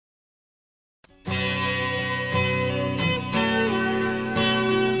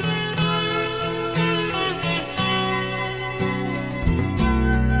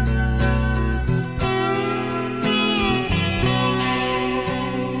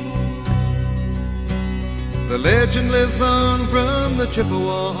The legend lives on from the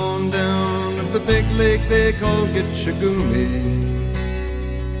Chippewa on down of the big lake they call Gitche Gumee.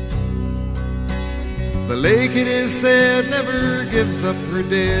 The lake, it is said, never gives up her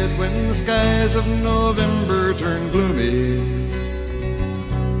dead when the skies of November turn gloomy.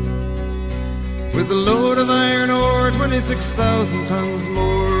 With a load of iron ore 26,000 tons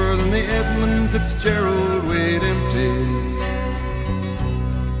more than the Edmund Fitzgerald weighed empty.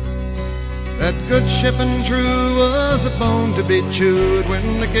 That good ship and true was a bone to be chewed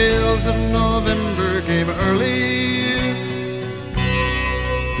when the gales of November came early.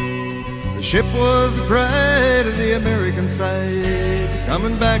 The ship was the pride of the American side,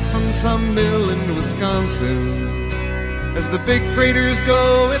 coming back from some mill in Wisconsin. As the big freighters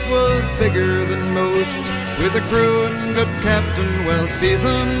go, it was bigger than most, with a crew and good captain well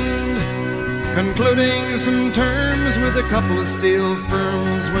seasoned, concluding some terms with a couple of steel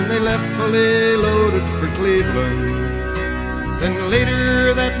firms when they left fully loaded for Cleveland. Then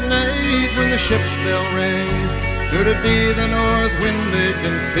later that night when the ship's bell rang, could it be the north wind they'd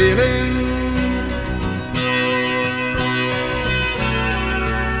been feeling?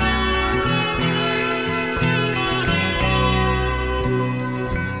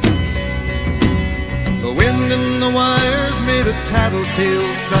 The wind in the wires made a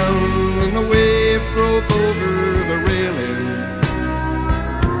tattle-tale sound, and the wave broke over the railing.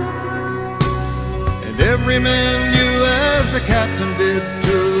 And every man knew, as the captain did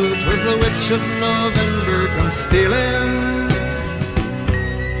too, 'twas the witch of November come stealing.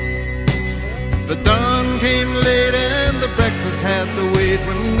 The dawn came late and the breakfast had to wait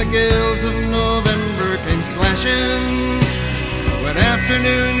when the gales of November came slashing. When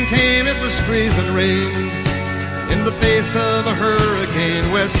afternoon came, it was freezing rain in the face of a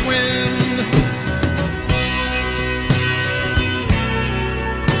hurricane west wind.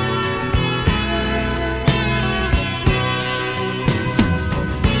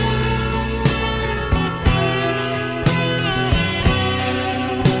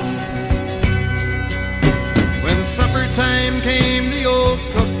 When supper time came, the old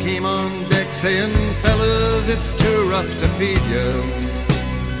cook came on deck saying, "Fellas, it's too rough to feed you."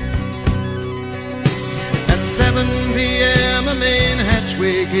 At 7 p.m. a main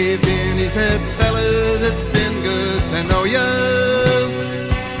hatchway caved in. He said, "Fellas, it's been good to know ya."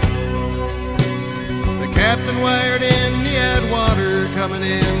 The captain wired in, he had water coming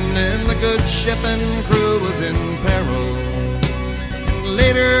in, and the good ship and crew was in peril. And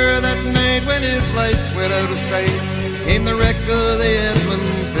later that night when his lights went out of sight, came the wreck of the Edmund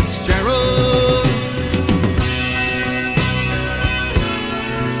Fitzgerald.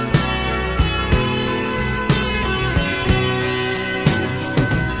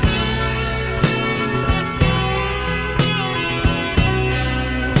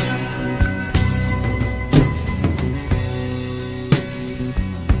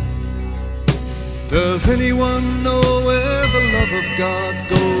 Does anyone know where the love of God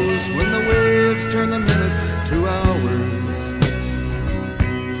goes when the waves turn the minutes to hours?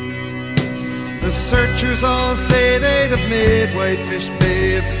 The searchers all say they'd have made Whitefish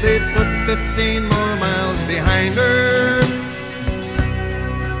Bay if they'd put 15 more miles behind her.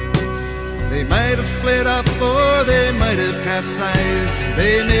 They might have split up or they might have capsized.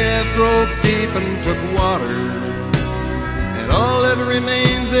 They may have broke deep and took water. All that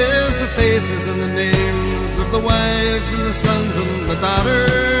remains is the faces and the names of the wives and the sons and the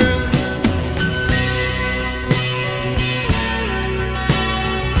daughters.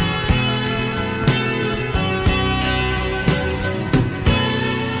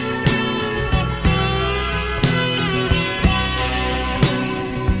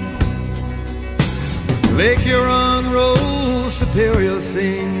 Lake Huron rolls Superior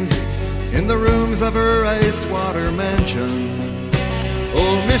sings in the rooms of her ice water mansion.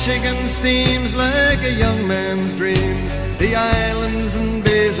 Old Michigan steams like a young man's dreams. The islands and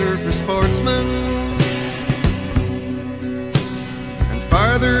bays are for sportsmen. And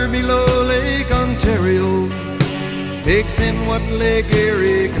farther below, Lake Ontario takes in what Lake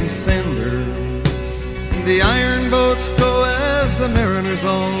Erie can send her. The iron boats go, as the mariners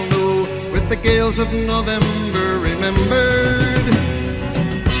all know, with the gales of November remembered.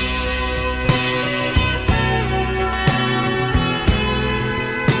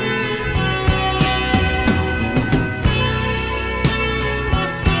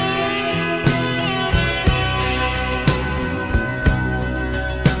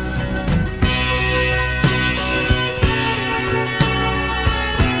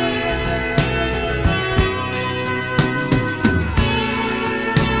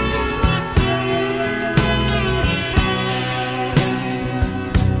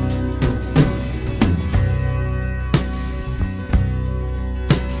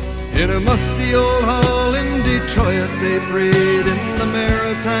 In a musty old hall in Detroit they prayed in the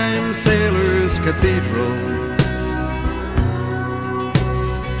Maritime Sailors' Cathedral.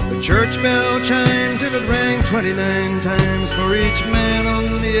 The church bell chimed till it rang 29 times for each man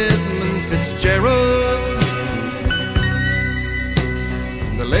on the Edmund Fitzgerald.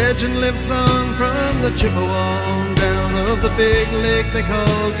 The legend lives on from the Chippewa on down of the big lake they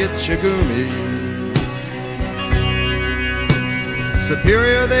call Gitche Gumee.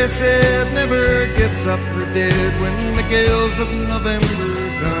 Superior, they said, never gives up her dead when the gales of November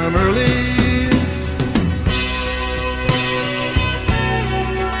come early.